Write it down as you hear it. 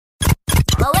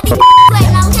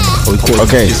We call it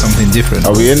shit something different.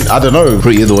 Are we in? I don't know.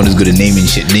 Pretty, you're the one who's good at naming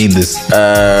shit. Name this.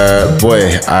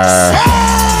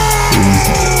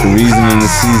 Reasoning,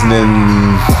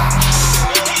 seasoning.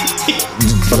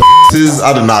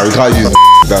 I don't know. We can't use.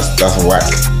 That's whack.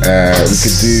 We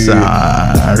could do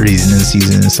reasoning,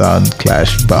 seasoning, sound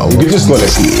clash, battle. We could just call it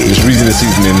just reasoning,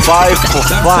 seasoning. 5 for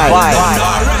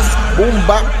 5. Boom,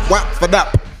 bap, whap for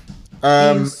that.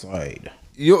 Inside.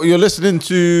 You're listening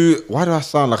to. Why do I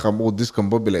sound like I'm all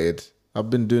discombobulated? I've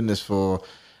been doing this for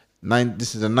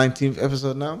This is the 19th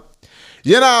episode now.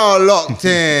 You're now locked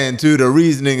in to the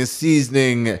reasoning and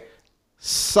seasoning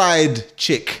side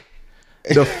chick.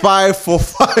 The 5 for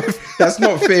 5. That's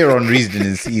not fair on reasoning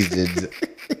and seasoning.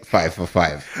 5 for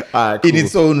 5. All right, cool. In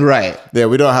its own right. Yeah,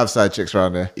 we don't have side chicks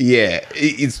around there. Yeah,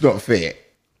 it's not fair.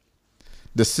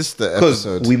 The sister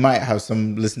episode. Because we might have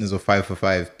some listeners of 5 for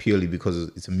 5 purely because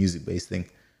it's a music-based thing.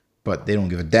 But they don't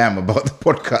give a damn about the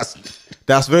podcast.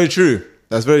 That's very true.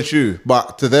 That's very true.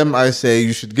 But to them, I say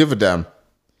you should give a damn.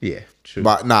 Yeah, true.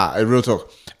 But nah, real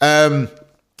talk.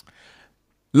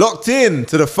 Locked in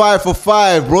to the 5 for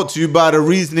 5, brought to you by the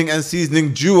Reasoning and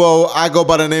Seasoning duo. I go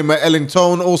by the name of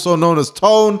Ellington, also known as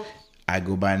Tone. I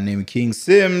go by the name of King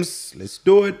Sims. Let's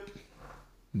do it.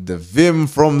 The Vim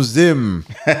from Zim,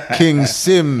 King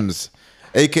Sims,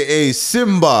 aka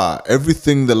Simba.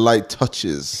 Everything the light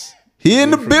touches. He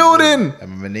in the building.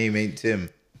 And my name ain't Tim.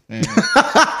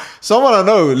 Someone I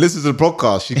know listens to the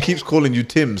podcast. She keeps calling you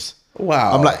Tims.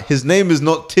 Wow. I'm like, his name is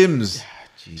not Tims.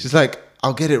 She's like,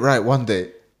 I'll get it right one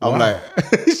day. I'm like,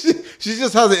 she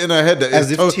just has it in her head that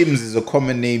as if Tims is a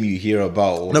common name you hear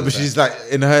about. No, but she's like,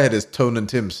 in her head it's Tone and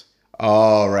Tims.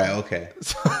 Oh, right, okay.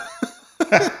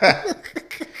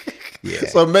 Yeah.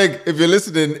 So Meg, if you're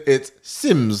listening, it's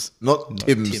Sims, not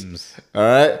Tims. All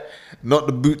right, not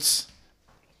the boots.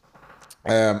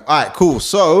 All right, cool.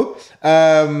 So,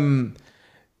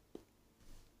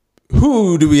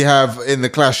 who do we have in the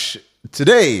clash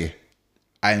today?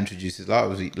 I introduced it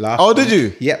last week. Oh, did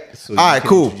you? Yep. So all right,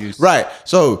 cool. Right.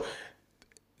 So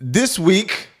this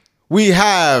week we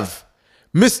have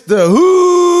Mr.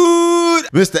 Hood,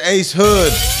 Mr. Ace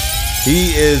Hood.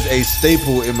 He is a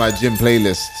staple in my gym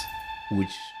playlist. Which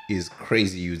is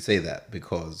crazy you would say that,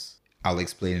 because I'll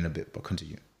explain in a bit, but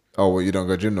continue. Oh, well, you don't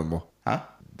go gym no more? Huh?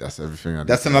 That's everything.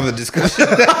 That's another discussion.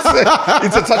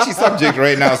 It's a touchy subject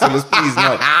right now, so let's please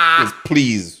not. Let's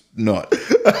please not.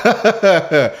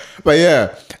 But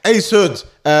yeah, Ace Hood.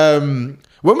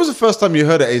 When was the first time you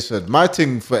heard of Ace Hood? My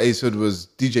thing for Ace Hood was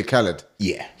DJ Khaled.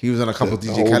 Yeah. He was on a couple of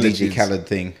DJ whole Khaled DJ Khaled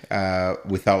thing.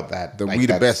 Without that. The We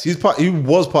The Best. He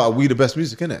was part of We The Best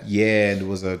music, innit? Yeah, and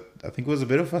I think it was a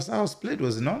bit of a style split,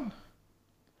 was it not?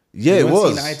 Yeah, it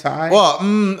was. Eye to eye? Well,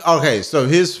 okay, so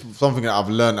here's something that I've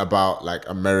learned about like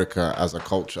America as a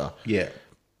culture. Yeah.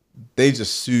 They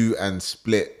just sue and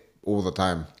split all the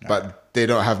time, but they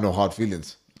don't have no hard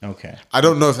feelings. Okay. I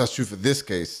don't know if that's true for this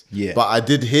case. Yeah. But I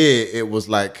did hear it was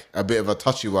like a bit of a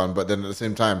touchy one, but then at the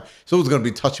same time, it's always going to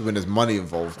be touchy when there's money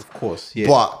involved. Of course, yeah.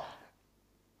 But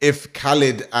if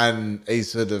Khaled and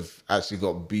Ace Hood have actually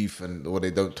got beef or they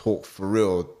don't talk for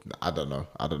real, I don't know.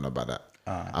 I don't know about that.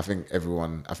 I think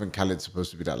Khaled's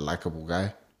supposed to be that likable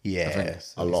guy. Yeah. I think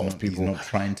a lot of people. He's not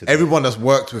trying to. Everyone that's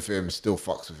worked with him still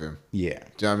fucks with him. Yeah.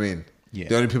 Do you know what I mean? Yeah.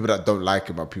 The only people that don't like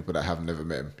him are people that have never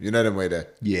met him. You know them way there.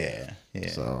 Yeah. Yeah.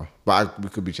 So, but we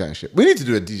could be chatting shit. We need to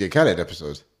do a DJ Khaled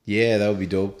episode. Yeah, that would be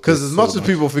dope. Because as much as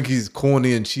people think he's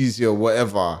corny and cheesy or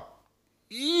whatever,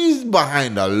 he's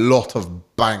behind a lot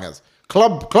of bangers.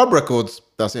 Club records,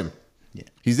 that's him. Yeah.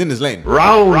 He's in his lane.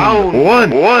 Round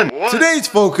one. Today's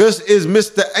focus is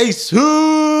Mr. Ace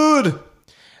Hood.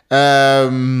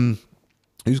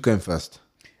 Who's going first?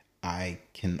 I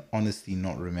can honestly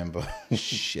not remember.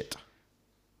 Shit.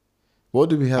 What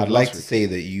did we have I'd last like week? to say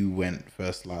that you went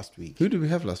first last week. Who did we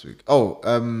have last week? Oh,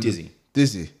 Dizzy.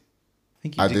 Dizzy. I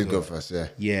think I did go first, yeah.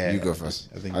 Yeah. You go first.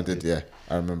 I think I you did, did. yeah.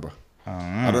 I remember.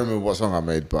 I don't remember what song I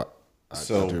made, but I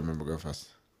do remember going first.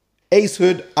 Ace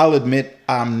Hood, I'll admit,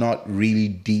 I'm not really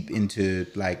deep into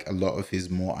like a lot of his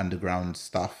more underground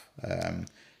stuff.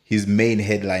 His main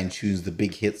headline tunes, the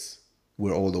big hits,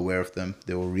 we're all aware of them.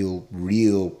 They were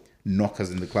real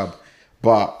knockers in the club.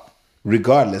 But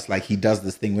regardless, like he does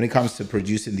this thing when it comes to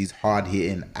producing these hard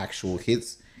hitting actual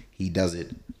hits, he does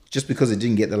it. Just because it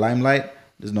didn't get the limelight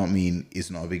does not mean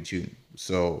it's not a big tune.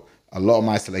 So a lot of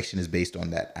my selection is based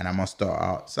on that. And I must start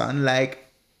out something like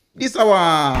this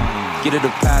one. Get a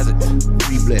deposit,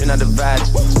 Free Bless. and I divide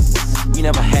it. We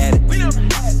never had it.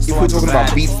 If we're talking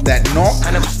about beats that knock,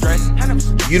 I never stress.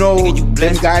 you know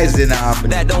them guys in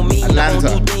That don't mean Atlanta, I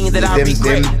don't do things that I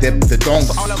regret. the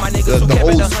donks, For all of my niggas who the kept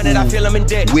it old 100, I feel 'em in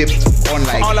debt. school whip on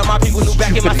like all of my people who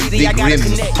back in my stupidly city, I big gotta rims,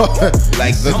 connect.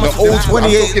 like the I'ma old survive.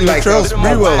 28 I'm talking like Latrell a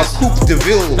Sprewells. Coupe de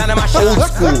Ville, None of my old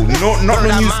shots. school, not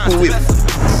the new school whip.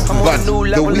 I'm on But a new the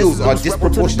level, wheels listen are to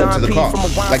disproportionate to the car.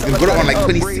 Like they've got it on like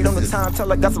 26. So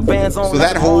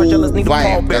that whole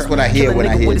vibe, that's what I hear when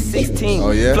I hear beat.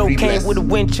 Oh, yeah? Flow Free came bless. with a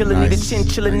wind chiller, need a chin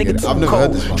chiller, nigga too I've never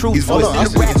heard this one. cold. True His voice voice in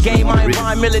is the rap really game, I ain't written.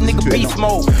 Von Miller, nigga beast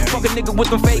mode. Fuck a nigga with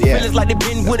them fake Yeah. feelings like they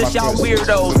been with us, That's my y'all first.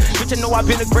 weirdos. Bitch, I know I've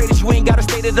been the greatest, you ain't gotta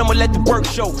stay there, I'ma let the work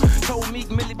show. Told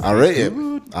Meek Millie. I rate it.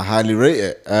 I highly rate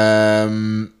it.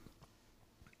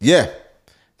 Yeah,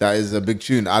 that is a big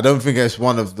tune. I don't think it's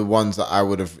one of the ones that I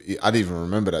would have. I didn't even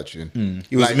remember that tune.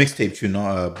 It was Like- a mixtape tune,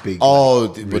 not a big. Oh,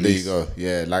 like, but there you release. go.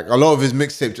 Yeah, like a lot of his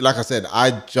mixtapes. Like I said,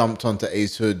 I jumped onto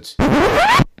Ace Hood's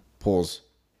pause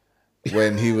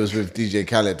when he was with DJ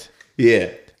Khaled, Yeah,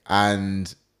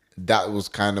 and that was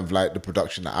kind of like the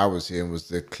production that I was hearing was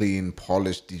the clean,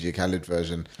 polished DJ Khaled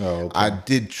version. Oh, okay. I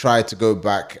did try to go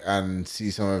back and see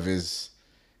some of his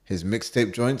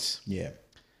mixtape joints. yeah.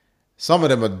 Some of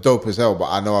them are dope as hell, but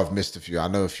I know I've missed a few. I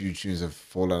know a few tunes have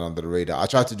fallen under the radar. I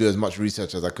tried to do as much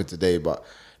research as I could today, but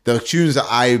the tunes that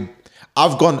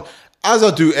I've gone, as I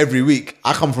do every week,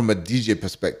 I come from a DJ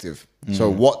perspective.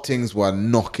 So what things were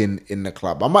knocking in the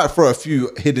club? I might throw a few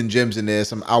hidden gems in there,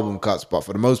 some album cuts, but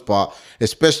for the most part,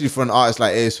 especially for an artist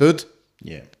like Ace Hood,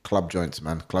 Yeah. club joints,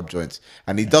 man, club joints.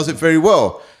 And he does it very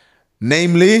well.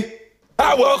 Namely,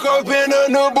 I woke up in a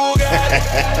new Bugatti.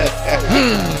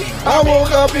 I woke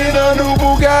up in a new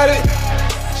Bugatti.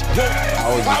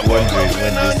 I was just wondering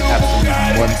when this absolute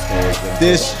monster was gonna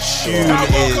This tune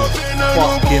is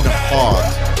fucking hard.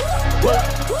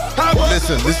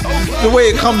 Listen, this is the way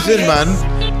it comes in, man.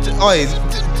 Oi,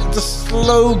 the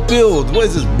slow build. What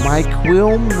is this? Mike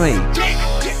Will, mate.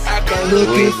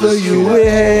 Looking for you with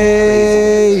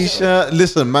Haitians.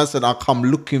 Listen, man said, I'll come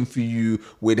looking for you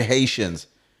with Haitians.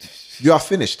 You are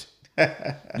finished.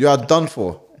 You are done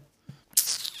for.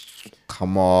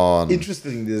 Come on.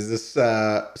 Interesting. There's this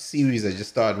series I just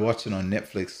started watching on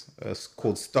Netflix. It's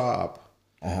called Startup,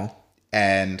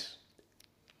 and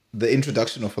the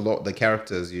introduction of a lot of the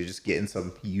characters, you're just getting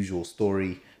some usual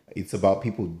story. It's about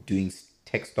people doing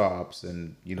tech startups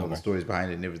and the stories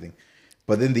behind it and everything.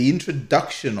 But then the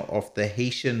introduction of the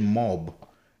Haitian mob,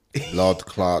 Lord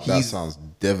Clark, that He's- sounds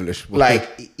devilish.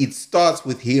 like it starts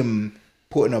with him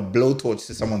putting a blowtorch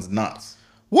to someone's nuts.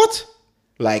 What?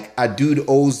 Like a dude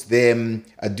owes them,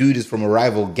 a dude is from a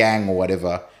rival gang or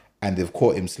whatever, and they've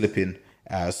caught him slipping.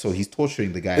 So he's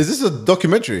torturing the guy. Is this a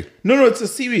documentary? No, it's a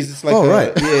series. It's like Oh, a, right.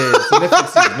 yeah, it's a Netflix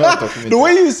series, not a documentary. The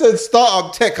way you said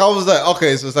startup tech, I was like,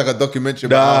 okay, so it's like a documentary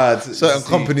Nah, about how it's- certain it's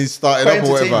companies started quite up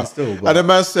or whatever. entertaining still, but- And the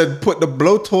man said, put the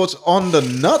blowtorch on the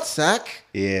nutsack,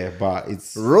 Yeah, but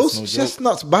it's roast it's no joke.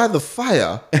 chestnuts by the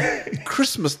fire,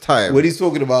 Christmas time. When he's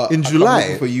talking about In "I come July.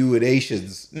 looking for you with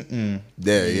Asians,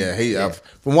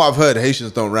 From what I've heard,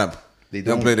 Haitians don't ramp. They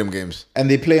don't don't. play them games. and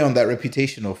they play on that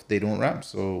reputation of they don't rap.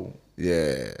 So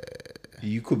Yeah.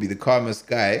 you could be the calmest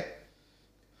guy,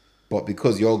 but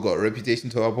because y'all got a reputation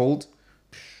to uphold,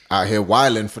 Out here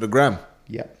wilding for the gram.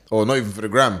 yeah, Or not even for the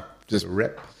gram. Just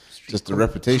rep. just the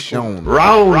reputation.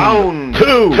 Round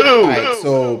two. Alright,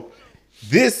 so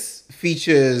this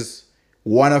features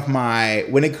one of my,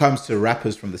 when it comes to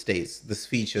rappers from the States, this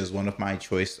features one of my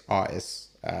choice artists,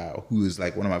 who is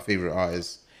like one of my favorite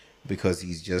artists because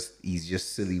he's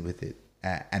just silly with it.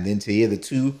 And then to hear the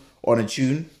two on a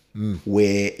tune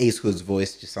where Ace Hood's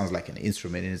voice just sounds like an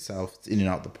instrument in itself, it's in and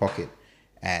out the pocket.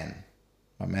 And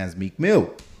my man's Meek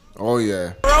Mill. Oh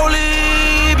yeah.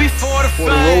 Rollie before the the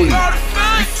fame,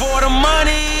 rollie. before the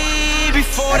money,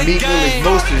 before And the Meek Mill is game.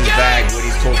 most in his bag when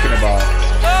he's talking about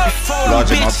Before the large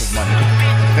bitch. amounts of money.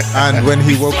 And when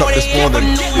he woke up this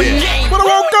morning. When I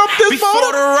woke up this before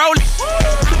morning. the rolling,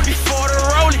 before the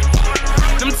rolling,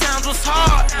 them times was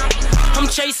hard. I'm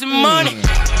chasing money.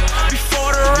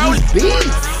 Before the rolling,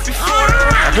 before the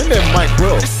I rolling, think they're Mike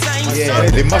Will. the same Yeah,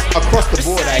 song. they must across the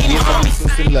board. I hear something so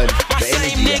similar. The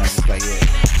energy, and I'm just like,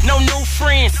 yeah, No new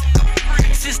friends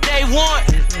since day one.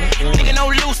 Nigga, no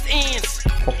loose ends.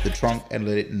 pop the trunk and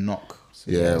let it knock.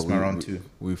 So Yeah, that's my round two.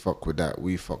 We fuck with that.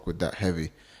 We fuck with that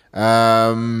heavy.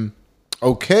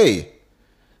 Okay.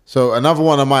 So another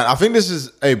one of mine. I think this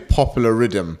is a popular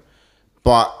rhythm,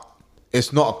 but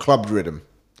it's not a clubbed rhythm.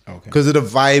 Okay. Because of the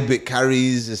vibe it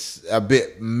carries, it's a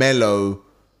bit mellow,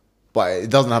 but it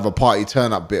doesn't have a party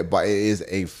turn up bit. But it is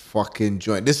a fucking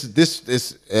joint. This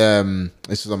is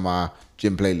on my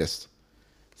gym playlist.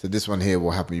 So this one here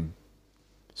will have me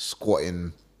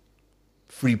squatting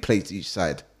 3 plates each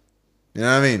side. You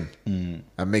know what I mean?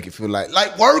 And make it feel like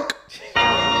work.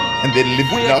 And then living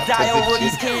We'll up to die over the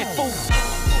these shit. canned fools.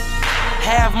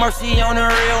 Have mercy on a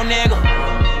real nigga.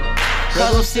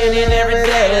 Cause I'm sinning every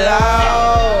day,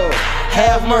 Lord.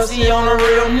 Have mercy on a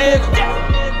real nigga.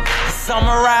 Cause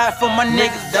I'ma ride for my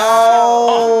niggas,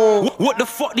 dawg. What the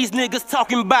fuck these niggas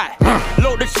talking about?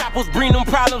 Load the choppers, bring them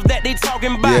problems that they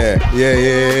talking about.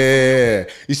 Yeah.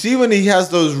 You see when he has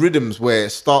those rhythms where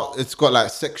it's got like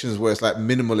sections where it's like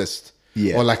minimalist.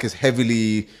 Yeah. Or like it's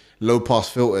heavily low pass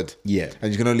filtered. Yeah.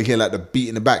 And you can only hear like the beat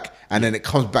in the back. And then it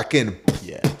comes back in.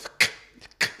 Yeah.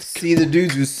 See the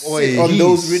dudes who sit Oi, on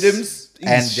those rhythms he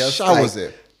and just showers like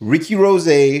it. Ricky Rose,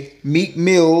 Meek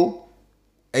Mill,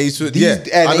 Ace Hood, these, and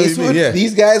and Ace Hood,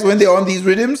 these guys when they're on these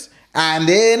rhythms, and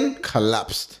then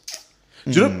collapsed.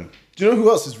 Do you know who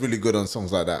else is really good on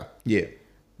songs like that? yeah,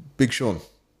 Big Sean.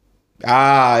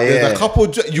 yeah. There's a couple.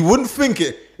 You wouldn't think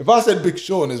it. If I said Big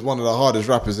Sean is one of the hardest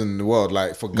rappers in the world,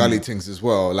 like for gully things as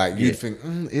well, like you'd think,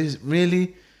 is it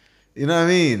really? You know what I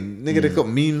mean? Nigga, they got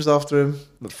memes after him,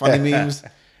 funny memes.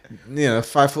 5'4",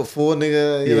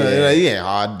 nigga. You know, he ain't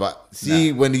hard, but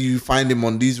see when you find him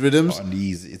on these rhythms, On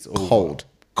these, it's over. cold.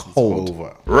 It's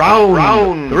over.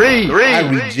 Round three. I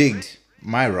rejigged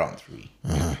my round 3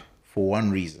 for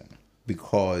one reason,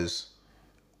 because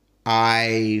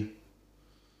I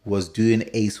was doing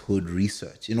Ace Hood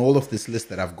research. In all of this list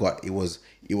that I've got, it was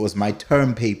my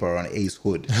term paper on Ace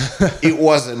Hood. It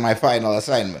wasn't my final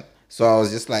assignment. So I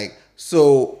was just like,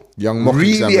 Young mock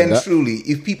really examined and that. truly,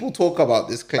 if people talk about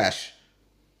this clash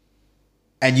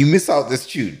and you miss out this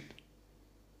tune,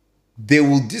 they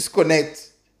will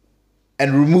disconnect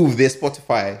and remove their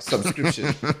Spotify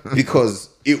subscription because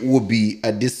it would be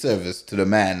a disservice to the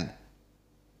man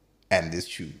and this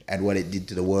tune and what it did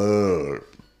to the world.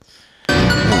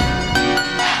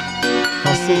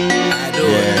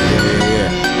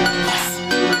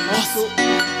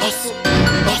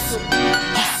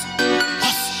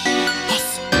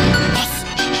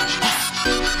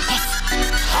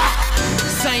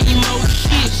 Same old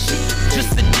shit,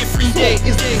 just a different day.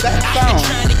 Is that Trying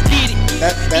sound? to get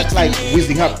it. That's like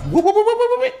whizzing up. Whoop, whoop, whoop, whoop,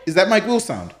 whoop, whoop. Is that Mike Will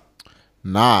sound?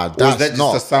 Nah, is that's that just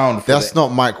not a sound for That's the- not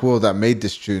Mike Will that made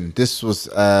this tune. This was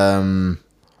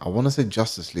I want to say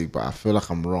Justice League, but I feel like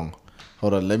I'm wrong.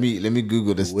 Hold on, let me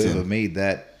Google this Whoever thing. made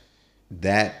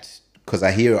that because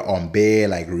I hear it on bare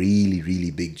like really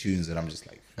really big tunes and I'm just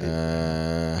like,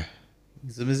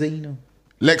 it's a Mazzino.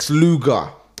 Lex Luger.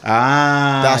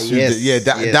 That's who yes, did-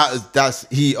 yeah. yes. That's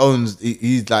he owns.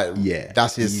 He's like Yeah,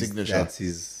 That's his he's- signature. That's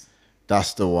his.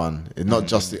 That's the one. It's not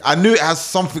Justice. I knew it has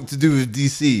something to do with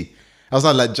DC. I was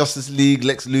like Justice League,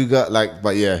 Lex Luger,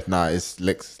 but yeah, nah, it's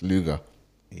Lex Luger.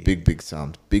 Big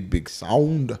sound. Big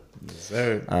sound. Yes,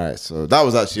 sir. All right, so that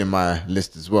was actually in my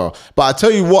list as well. But I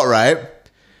tell you what, right?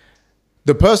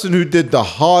 The person who did the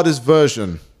hardest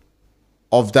version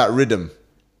of that rhythm,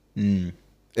 in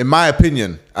my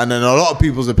opinion, and in a lot of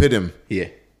people's opinion, Yeah.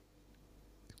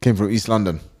 came from East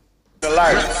London.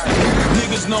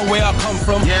 Niggas know where I come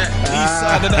from. East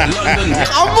side of that London.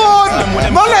 Come on,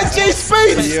 man, like Jay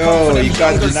Spades. Yo, you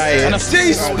can't deny it.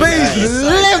 Jay Spades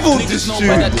leveled this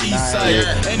tune.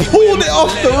 Pulled it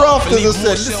off the rafters and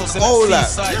said, "This is all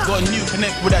that." Got a new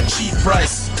connect with that cheap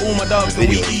price. All my dogs that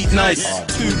we eat nice.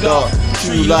 Too dark,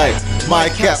 Too light, my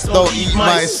cats don't eat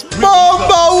mice. Mamba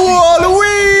wall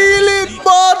wheeling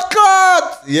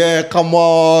podcast. Yeah, come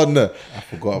on. I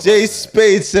forgot. About Jay that.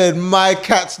 Spade said, "My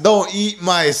cats don't eat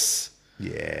mice."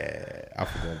 Yeah, I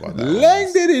forgot about that.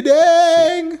 Lang diddy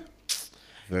dang.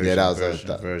 Version, Yeah, that was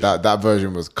version. that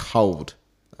version was cold.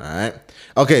 All right.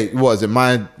 Okay, what is it?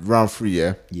 My round 3,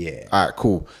 yeah? Yeah. All right,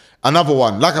 cool. Another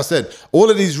one. Like I said,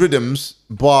 all of these rhythms,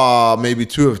 bar maybe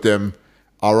 2 of them,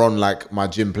 are on like my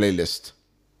gym playlist.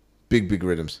 Big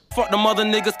rhythms. Fuck them other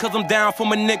niggas cause I'm down for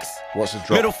my niggas. What's the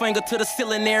drop? Middle finger to the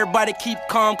ceiling, everybody keep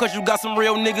calm cause you got some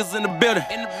real niggas in the building.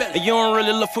 And you don't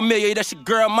really look familiar, that's your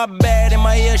girl, my bad. In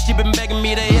my ear, she been begging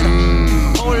me to hit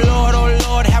her. Oh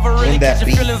Lord, have a really In that catch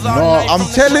your beat. feelings all No, night. I'm From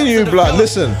the telling club you, to the blood, villa.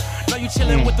 listen. Know you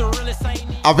chillin' with the realest, ain't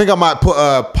need I think I might put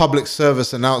a public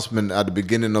service announcement at the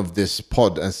beginning of this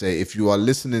pod and say, if you are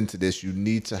listening to this, you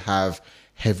need to have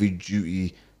heavy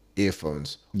duty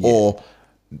earphones or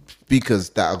speakers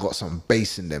that have got some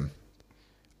bass in them.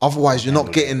 Otherwise, you're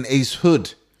not getting Ace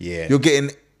Hood. Yeah. You're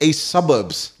getting Ace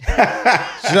Suburbs. Do you know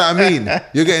what I mean?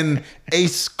 You're getting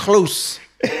Ace Close.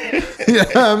 You know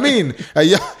what I mean?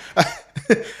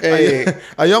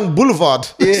 A young Boulevard.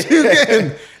 You're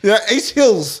getting Ace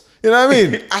Hills. You know what I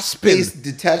mean? Aspen. Ace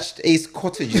detached Ace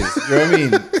cottages. You know what I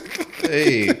mean?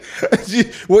 Hey.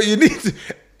 What you need,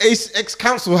 Ace X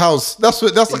Council House. That's the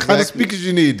kind of Exactly. speakers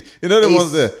you need. You know the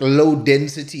ones there. Low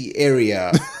density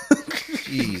area.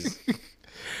 Jeez.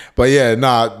 But yeah,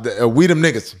 we them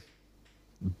niggas.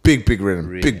 Big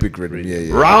rhythm. Big rhythm.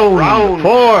 Yeah. Round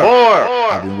 4.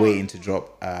 I've been waiting to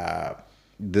drop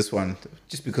this one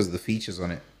just because of the features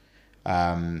on it.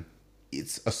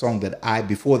 It's a song that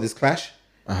before this clash,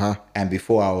 and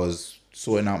before I was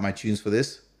sorting out my tunes for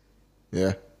this,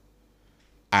 Yeah.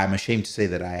 I'm ashamed to say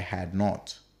that I had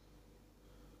not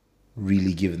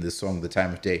really given this song the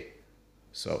time of day.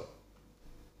 So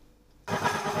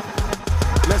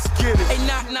Let's get it. Hey,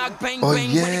 knock, knock, bang, Oh, bang.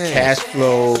 yeah. Cash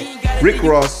Flow, Rick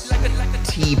Ross,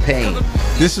 T-Pain.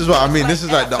 This is what I mean. This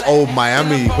is like the old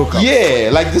Miami hookup. Yeah,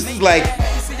 like this is like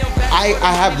I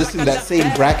have this in that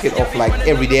same bracket of like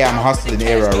Every Day I'm Hustling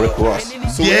era Rick Ross.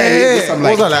 So when I hear this, I'm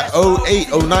What like, was that, like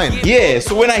 08, 09? yeah.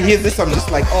 So when I hear this, I'm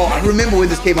just like, oh, I remember when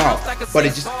this came out, but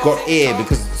it just got air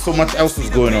because so much else was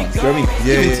going on. You know what I mean?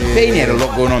 Yeah, Even yeah, T-Pain had a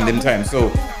lot going on them times. So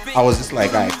I was just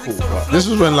like, alright, cool. But This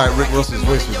was when like Rick Ross's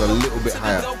voice was a little bit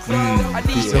higher.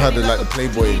 He still had the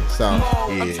Playboy sound.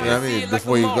 Yeah. You know what I mean?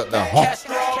 Before he got the hot.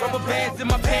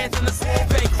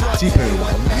 T-Pain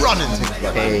was running things like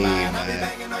that. hey, man,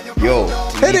 yo,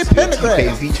 Hey, they pentagram.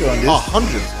 T-Pain feature on this.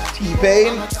 100.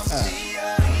 T-Pain.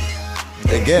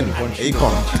 Again,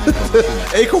 Akon.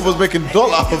 Akon was making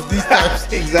dollar off these types.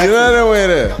 Exactly. You know what I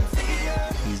mean?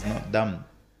 He's not dumb.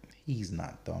 He's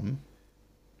not dumb.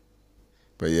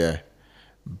 But yeah,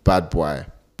 bad boy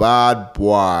in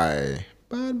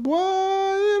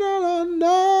a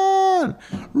London,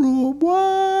 rude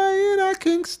boy in a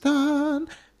Kingston.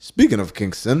 Speaking of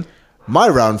Kingston, my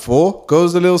round 4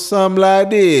 goes a little something like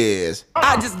this.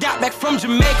 I just got back from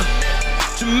Jamaica.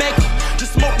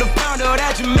 Just smoked the pound of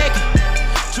that Jamaica.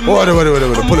 Wait. Pull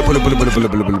it.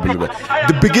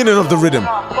 The beginning of the rhythm.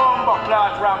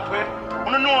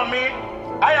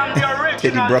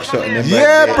 Teddy Bruckshot and them.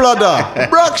 Yeah, blooder.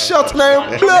 Bruckshot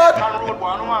name, blood.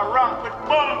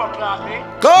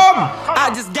 Come.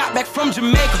 I just got back from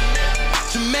Jamaica.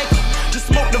 Just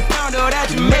smoked the pound of that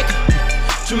Jamaica.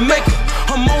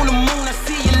 I'm on the moon, I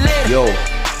see you later. Yo,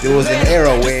 there was an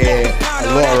era where a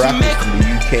lot of rappers from the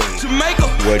UK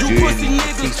were doing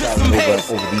freestyling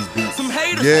over these beats.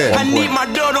 Yeah. I need my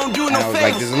dough, don't do And I no was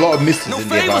like, there's favors. a lot of misses in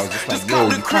there, but I was just like, yo,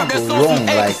 you can't go wrong.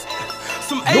 Like,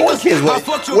 no one cares what.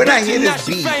 When I hear this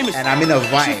beat and I'm in a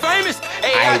vibe, I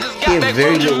care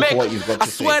very little for what you've got to I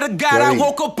swear say. to God, I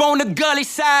woke up on the gully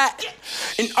side,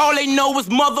 and all they know is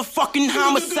motherfucking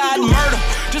homicide, murder.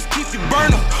 Just keep it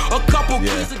burning. A couple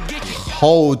keys will get you.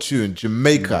 Whole tune,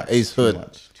 Jamaica, Ace Hood.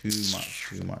 Too much.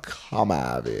 Come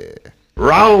out here.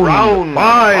 Round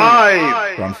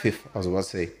 5. Round 5th. I was about to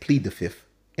say, plead the 5th.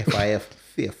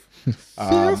 Fifth.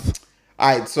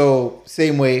 Alright, so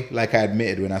same way, like I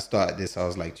admitted when I started this, I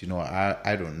was like, you know what,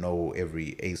 I don't know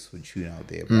every Ace Hood tune out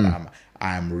there, but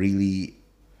I really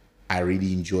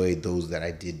enjoyed those that I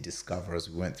did discover as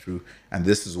we went through. And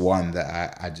this is one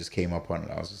that I just came up on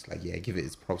and I was just like, yeah, give it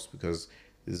its props because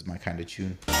this is my kind of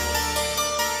tune.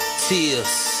 Tears.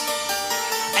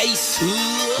 Ace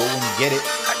Hood. Go and get it.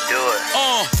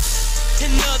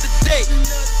 Another day,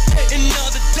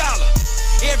 another dollar.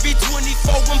 Every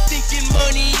 24, I'm thinking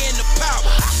money and the power.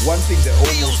 One thing that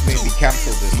almost made me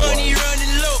cancel this Money was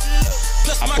running low.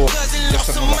 Plus I my thought cousin just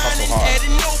lost some another mind and Hustle Hard. had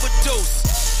an overdose.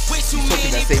 Way too talking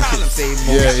many that same shit, problems. same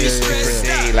Yeah, motion, yeah, different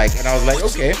yeah. day, like, and I was like,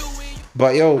 okay,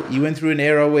 but yo, you went through an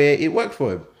era where it worked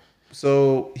for him,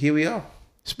 so here we are.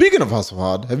 Speaking of Hustle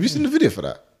Hard, have you seen the video for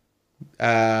that?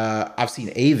 I've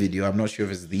seen a video. I'm not sure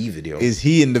if it's the video. Is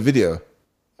he in the video?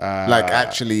 Like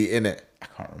actually in it? I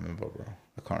can't remember, bro.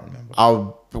 I can't remember.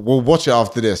 We'll watch it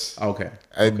after this. Okay.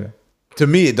 And to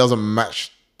me, it doesn't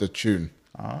match the tune.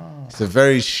 It's a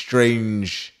very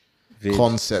strange Vid.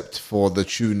 concept for the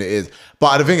tune it is.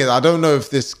 But the thing is, I don't know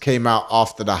if this came out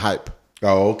after the hype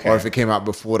Oh, okay. or if it came out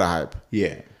before the hype.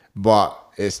 Yeah. But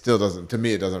it still doesn't. To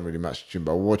me, it doesn't really match the tune.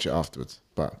 But we'll watch it afterwards.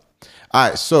 But all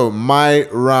right. So my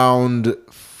round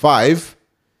 5,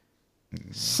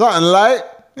 something light.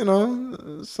 You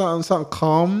know, something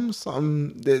calm.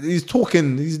 Something. He's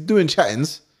talking. He's doing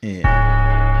chattings. Yeah.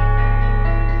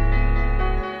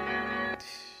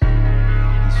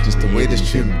 Just the way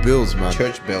this tune builds, man.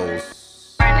 Church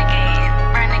bells. I'm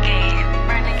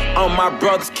my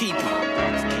brother's keeper.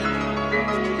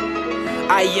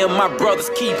 I am my brother's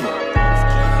keeper.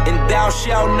 And thou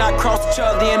shalt not cross each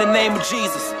other in the name of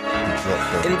Jesus.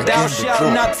 And thou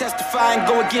shalt not testify and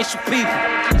go against your people.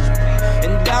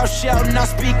 And thou shalt not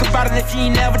speak about it if you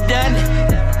ain't never done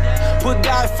it. Put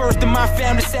God first and my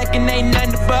family second, ain't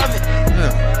nothing above it.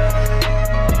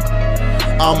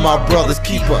 I'm my brother's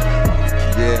keeper.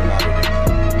 Yeah,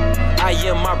 man. I I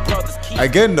am my brother's keeper.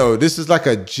 Again, though, this is like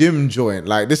a gym joint.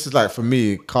 Like, this is like, for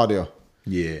me, cardio.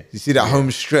 Yeah. You see that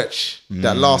home stretch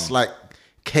that lasts like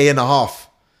K.5.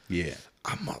 Yeah.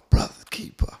 I'm my brother's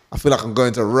keeper. I feel like I'm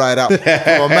going to ride out for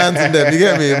my mans and them. You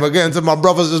get me? If I get into my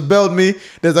brothers just bailed me,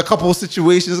 there's a couple of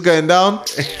situations going down.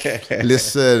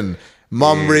 Listen,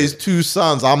 mum raised 2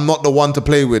 sons. I'm not the one to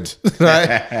play with.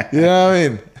 Right? You know what I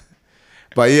mean?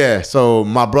 But yeah, so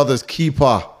my brother's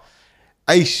keeper.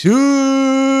 I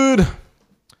should.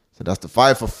 So that's the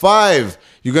 5 for 5.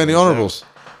 You got any honorables?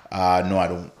 No, I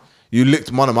don't. You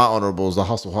licked one of my honorables, the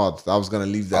hustle hard. I was going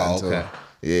to leave that until... Okay.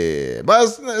 Yeah, but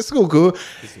it's cool.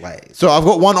 It's like, So I've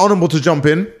got one honorable to jump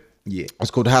in. yeah. It's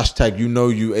called hashtag You Know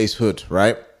You Ace Hood,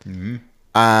 right? Mm-hmm.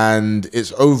 And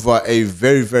it's over a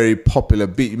very, very popular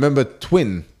beat. You remember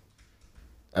Twin?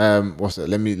 What's it?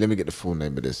 Let me get the full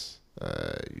name of this.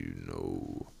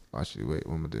 Actually, wait,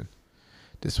 what am I doing?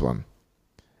 This one.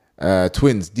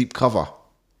 Twins, Deep Cover.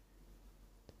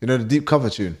 You know the Deep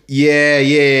Cover tune? Yeah.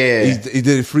 He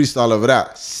did a freestyle over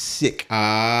that. Sick.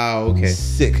 Okay.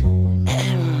 Sick.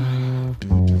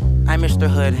 I'm Mr.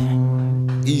 Hood.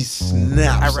 He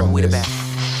snaps. I rep on with a this.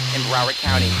 back in Broward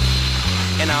County.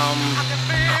 And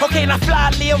okay, now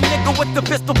fly little nigga with the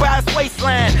pistol by his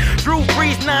waistline. Drew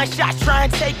Brees, 9 shots, try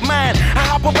and take mine. I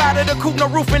hop up out of the coupe, no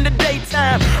roof in the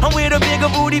daytime. I'm with a bigger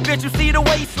booty bitch, you see the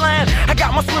waistline. I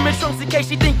got my swimming trunks in case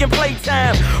she thinking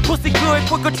playtime. Pussy good,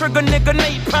 quicker trigger, nigga,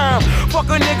 napalm. Fuck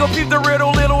a nigga, peep the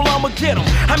riddle, little, I'ma get him.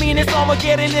 I mean, it's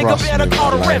Armageddon, nigga, Trust better me, call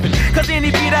the like- Reverend. Cause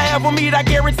any beat I ever meet, I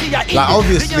guarantee I eat Like, it.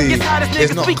 obviously, The youngest, hottest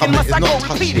it's nigga not speaking, coming- must it's I go not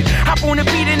repeat it? touching, Hop on the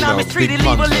beat and you I'm know, mistreated, big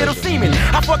leave a punch little version. semen.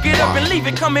 I fuck it up and leave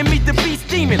it, come and meet the beast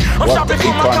demon. I'm What shopping the for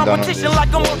my fuck done on competition this?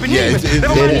 like I'm up in Yeah, Neiman. it's-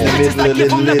 Never mind these bitches, I give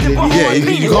them nothing but Yeah, hard you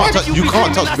meaning. can't touch- You you be can't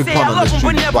screaming, touch I Big say Pun I on love the them, but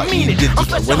street, never but he mean it. did I'm just-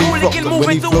 such a when he hooligan, flopped- when moving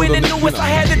he through flowed it on and the knew it. tune, I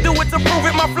had to do it to prove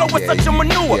it. My flow was Yeah, such a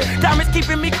manure. yeah. Diamonds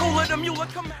keeping me cooler, the mule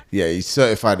come out. Yeah, he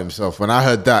certified himself. When I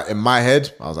heard that in my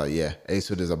head, I was like, yeah, Ace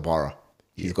Hood is a barra.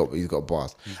 He's got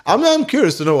bars. I'm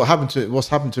curious to know what's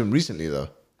happened to him recently though.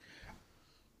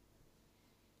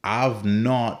 I've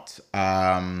not.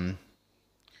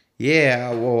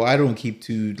 Yeah. Well, I don't keep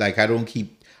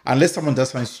unless someone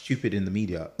does something stupid in the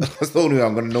media. That's the only way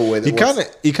I'm gonna know where He kind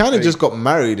of just got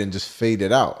married and just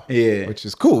faded out. Yeah. which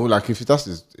is cool. Like if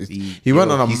that's he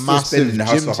went on a he's still massive spending the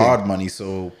gym hustle thing. hard money.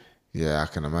 So Yeah, I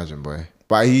can imagine, boy.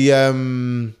 But he,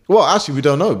 well, actually, we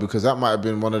don't know because that might have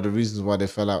been one of the reasons why they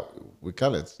fell out with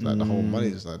Khaled, like the whole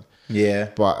money side. yeah.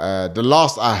 But the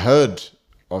last I heard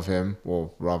of him,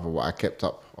 or rather what I kept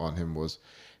up on him, was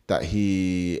that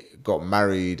he got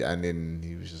married and then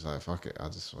he was just like, fuck it, I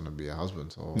just want to be a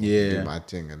husband or do my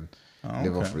thing and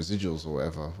live off residuals or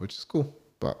whatever, which is cool.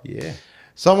 But Yeah.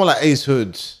 someone like Ace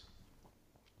Hood,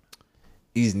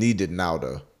 he's needed now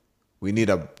though. We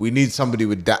need somebody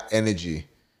with that energy.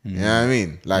 You know what I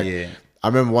mean? Like Yeah. I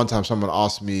remember one time someone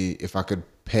asked me if I could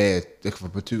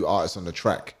put 2 artists on the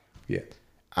track. Yeah.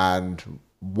 And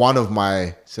one of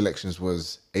my selections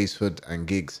was Ace Hood and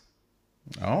Giggs.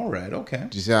 All right. Okay.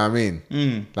 Do you see what I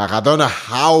mean? Like, I don't know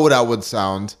how that would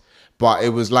sound, but it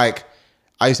was like,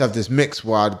 I used to have this mix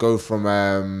where I'd go from,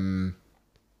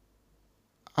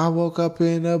 I woke up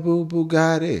in a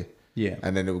Bugatti. Yeah.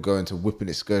 And then it would go into Whipping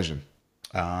Excursion.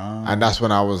 Ah. And that's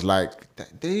when I was like,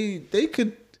 they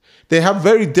have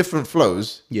very different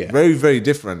flows. Yeah. Very, very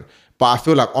different. But I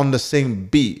feel like on the same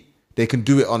beat, they can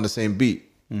do it on the same beat.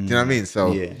 Do you know what I mean?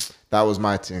 So Yeah. that was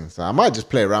my thing. So I might just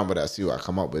play around with that, see what I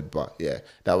come up with. But yeah,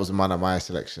 that was one of my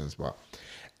selections. But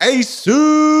Ace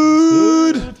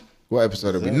Hood. What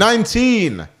episode are we?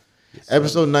 19.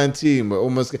 Episode 19. We're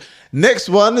almost... Next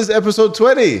one is episode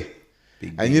 20.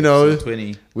 And you know,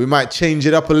 20. we might change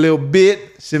it up a little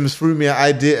bit. Sims threw me an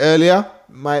idea earlier.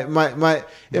 It might ring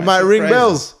surprise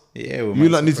bells. us. Yeah, you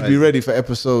lot need to be ready for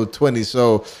episode 20.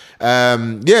 So,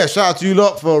 yeah, shout out to you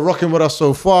lot for rocking with us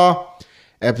so far.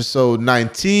 Episode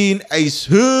 19, Ace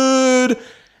Hood.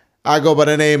 I go by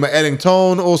the name of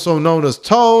Ellington, also known as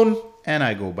Tone. And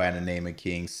I go by the name of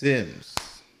King Sims.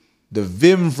 The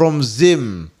Vim from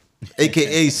Zim,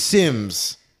 aka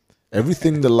Sims.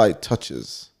 Everything the light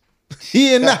touches.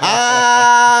 He in the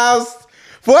house.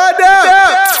 What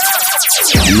up?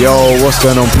 Yo, what's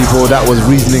going on, people? That was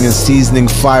Reasoning and Seasoning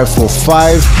 5 for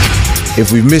 5.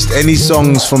 If we've missed any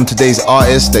songs from today's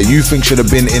artists that you think should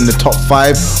have been in the top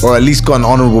 5 or at least got an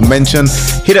honorable mention,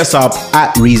 Hit us up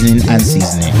at Reasoning and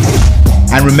Seasoning.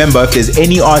 And remember, if there's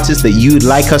any artist that you'd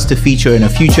like us to feature in a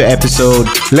future episode,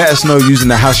 let us know using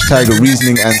the hashtag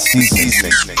Reasoning and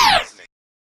Seasoning.